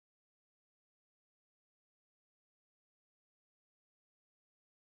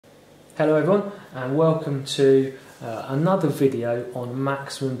Hello everyone, and welcome to another video on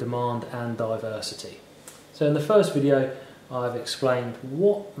maximum demand and diversity. So in the first video I've explained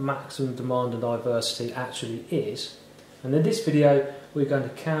what maximum demand and diversity actually is, and in this video we're going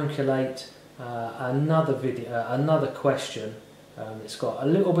to calculate another question. It's got a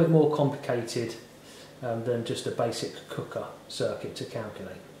little bit more complicated than just a basic cooker circuit to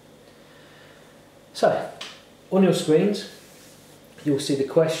calculate. So on your screens you'll see the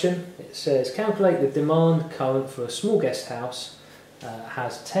question. It says calculate the demand current for a small guest house,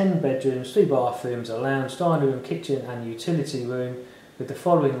 has 10 bedrooms, 3 bathrooms, a lounge, dining room, kitchen and utility room with the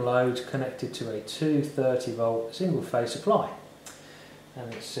following loads connected to a 230 volt single phase supply.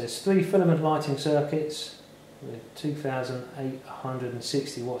 And it says 3 filament lighting circuits with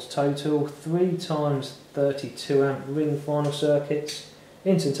 2860 watts total, 3 times 32 amp ring final circuits,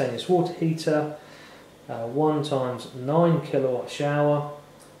 instantaneous water heater, 1 times 9 kilowatt shower,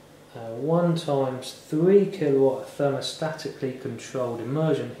 1 times 3 kilowatt thermostatically controlled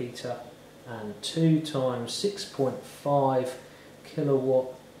immersion heater, and 2 times 6.5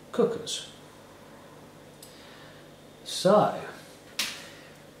 kilowatt cookers. So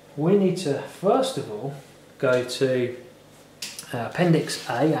we need to first of all go to Appendix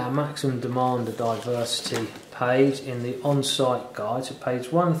A, our maximum demand and diversity page in the on-site guide, so page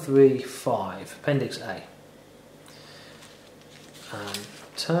 135, Appendix A. And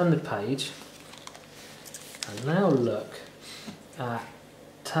turn the page and now look at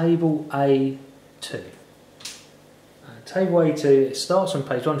Table A2. Table A2, it starts on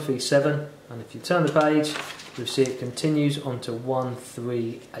page 137, and if you turn the page you'll see it continues on to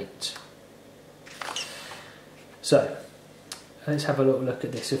 138. So let's have a little look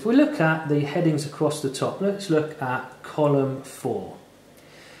at this. If we look at the headings across the top, let's look at column 4.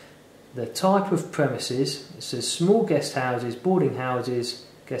 The type of premises, it says small guest houses, boarding houses,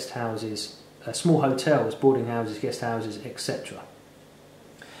 guest houses, small hotels, boarding houses, guest houses, etc.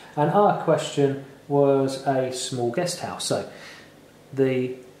 And our question was a small guest house. So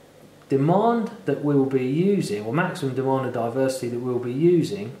the demand that we will be using, or maximum demand and diversity that we'll be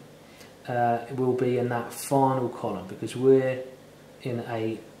using, will be in that final column because we're in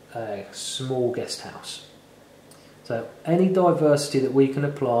a small guest house. So any diversity that we can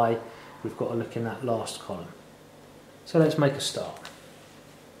apply, we've got to look in that last column. So let's make a start.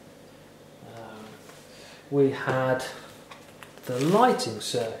 We had the lighting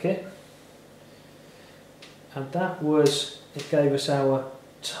circuit, and that was, it gave us our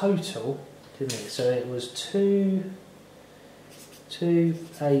total, didn't it? So it was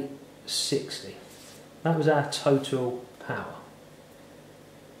 2860. That was our total power.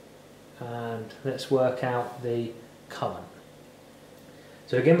 And let's work out the current.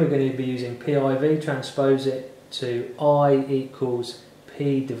 So again we're going to be using PIV, transpose it to I equals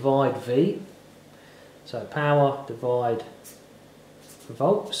P divide V. So power divide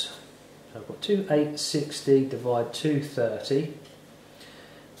volts. So I've got 2860 divide 230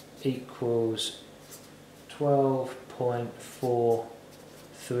 equals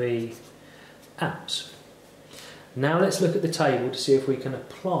 12.43 amps. Now let's look at the table to see if we can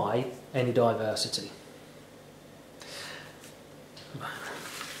apply any diversity.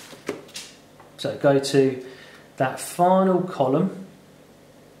 So go to that final column,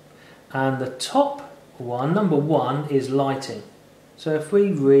 and the top one, number 1, is lighting. So if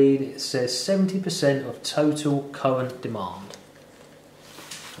we read, it says 70% of total current demand.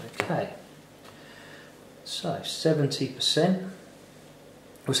 Okay, so 70%,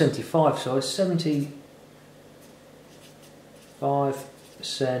 or 75, sorry,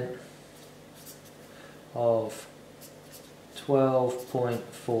 75% of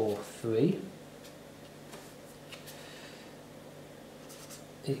 12.43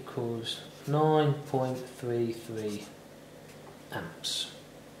 equals 9.33 amps.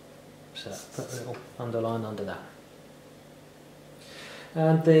 So put a little underline under that.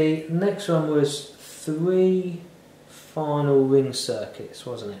 And the next one was 3 final ring circuits,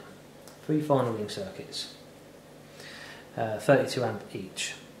 wasn't it? 3 final ring circuits, 32 amp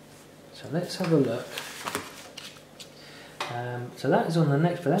each. So let's have a look. So that is on the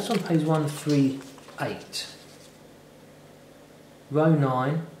next, but that's on page 138. Row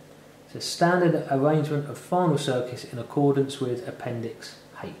 9, it's a standard arrangement of final circuits in accordance with Appendix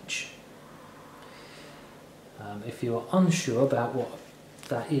H. If you're unsure about what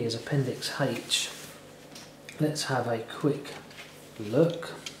that is, Appendix H, let's have a quick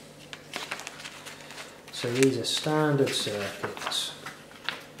look. So these are standard circuits.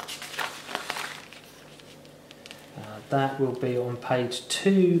 That will be on page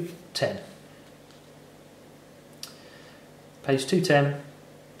 210. Page 210,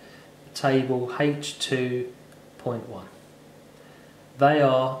 table H2.1. They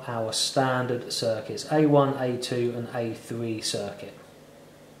are our standard circuits, A1, A2 and A3 circuit.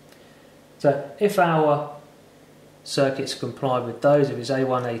 So if our circuits comply with those, if it's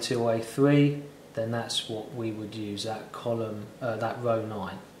A1, A2 or A3, then that's what we would use, that column, that row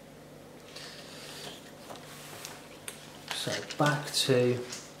 9. So back to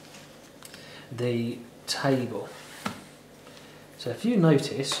the table. So if you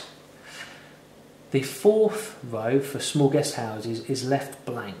notice, the fourth row for small guest houses is left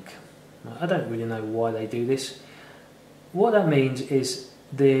blank. Now, I don't really know why they do this. What that means is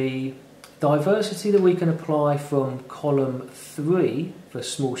the diversity that we can apply from column 3 for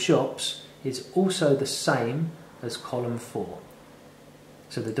small shops is also the same as column 4.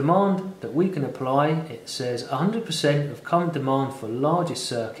 So the demand that we can apply, it says 100% of current demand for largest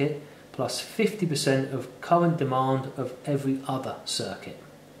circuit plus 50% of current demand of every other circuit.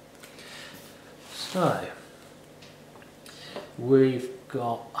 So we've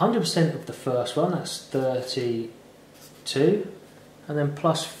got 100% of the first one, that's 32, and then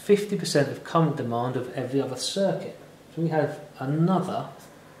plus 50% of current demand of every other circuit. So we have another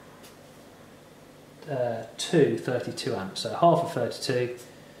 32 amps, so half of 32,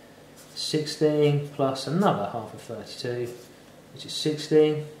 16 plus another half of 32, which is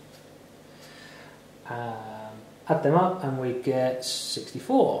 16. Add them up and we get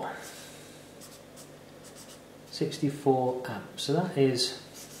 64. 64 amps. So that is,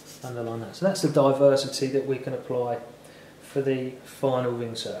 underline that. So that's the diversity that we can apply for the final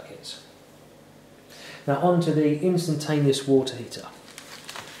ring circuits. Now on to the instantaneous water heater.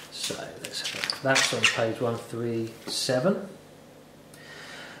 So let's have, that's on page 137.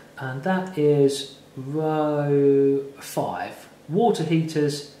 And that is row 5, water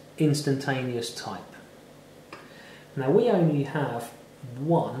heaters, instantaneous type. Now we only have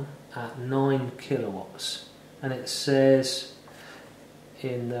one at 9 kilowatts, and it says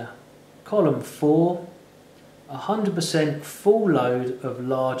in column 4, 100% full load of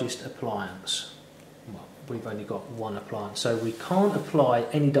largest appliance. Well, we've only got one appliance, so we can't apply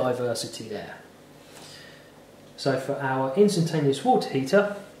any diversity there. So for our instantaneous water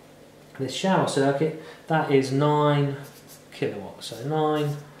heater, this shower circuit, that is 9 kilowatts, so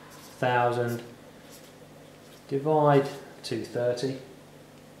 9,000 divide 230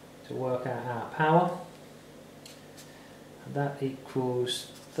 to work out our power, and that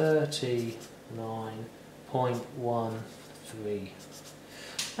equals 39.13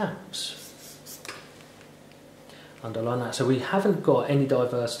 amps. Underline that. So we haven't got any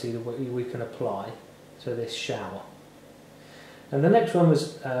diversity that we can apply to this shower. And the next one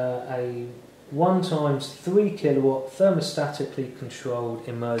was a 1 times 3 kilowatt thermostatically controlled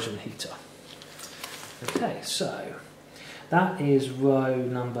immersion heater. Okay, so that is row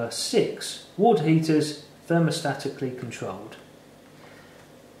number 6, water heaters thermostatically controlled.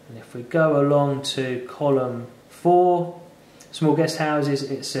 And if we go along to column 4, small guest houses,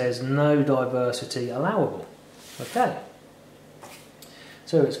 it says no diversity allowable. Okay,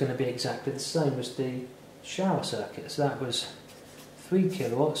 so it's going to be exactly the same as the shower circuit. So that was 3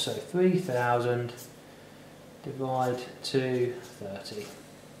 kilowatts, so 3,000 divide 230.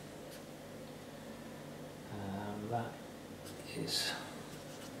 That is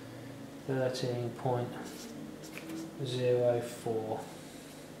 13.04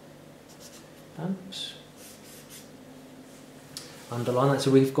 amps. Underline that,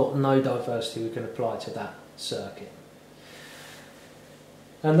 so we've got no diversity we can apply to that circuit.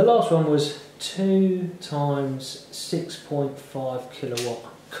 And the last one was 2 times 6.5 kilowatt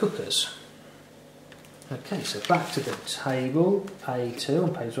cookers. Okay, so back to the table A2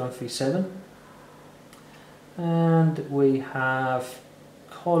 on page 137. And we have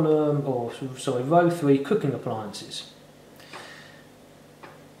row 3 cooking appliances.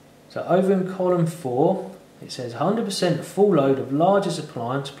 So over in column 4 it says 100% full load of largest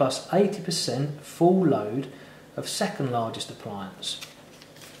appliance plus 80% full load of second largest appliance.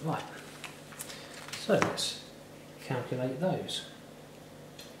 Right, so let's calculate those.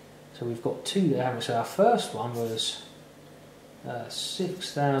 So we've got 2 there. So our first one was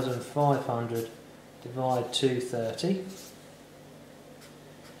 6,500 divide 230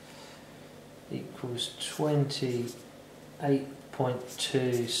 equals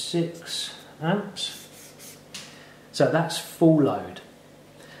 28.26 amps. So that's full load,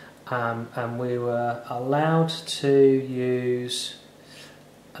 and we were allowed to use,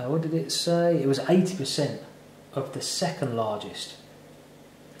 what did it say? It was 80% of the second largest.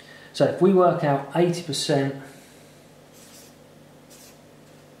 So if we work out 80%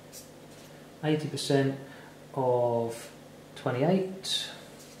 of 28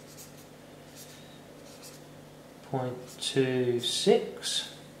 0.26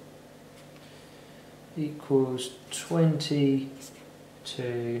 equals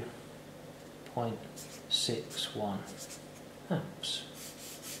 22.61 amps.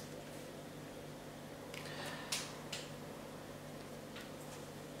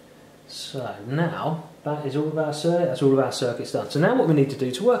 So now that is all of our that's all of our circuits done. So now what we need to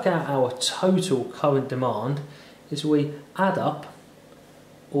do to work out our total current demand is we add up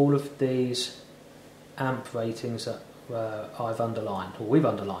all of these amp ratings that I've underlined, or we've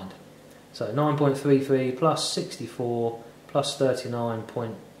underlined. So 9.33 plus 64 plus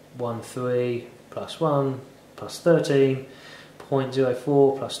 39.13 plus 1 plus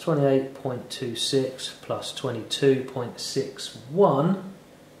 13.04 plus 28.26 plus 22.61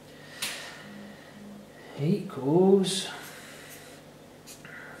 equals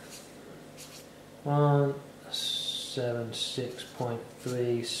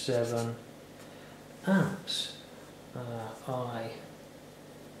 176.37 amps. I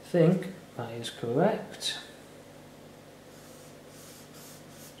think that is correct.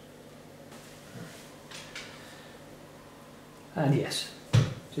 And yes,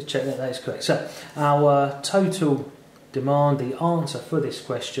 just check that is correct. So our total demand, the answer for this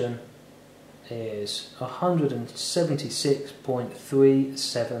question is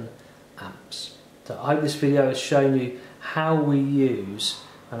 176.37 amps. So I hope this video has shown you how we use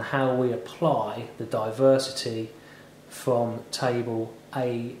and how we apply the diversity from table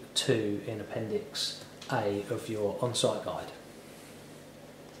A2 in Appendix A of your on-site guide.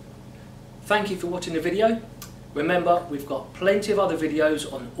 Thank you for watching the video. Remember, we've got plenty of other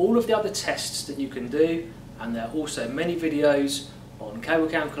videos on all of the other tests that you can do, and there are also many videos on cable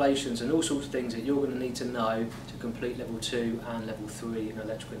calculations and all sorts of things that you're going to need to know to complete level 2 and level 3 in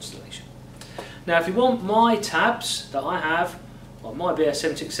electrical installation. Now if you want my tabs that I have on my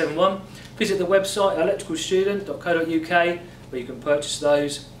BS7671, visit the website electricalstudent.co.uk where you can purchase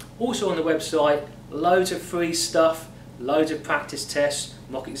those. Also on the website, loads of free stuff, loads of practice tests,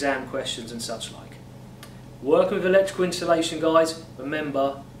 mock exam questions and such like. Working with electrical installation, guys,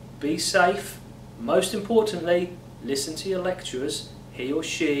 remember, be safe. Most importantly, listen to your lecturers. He or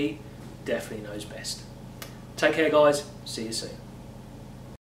she definitely knows best. Take care, guys. See you soon.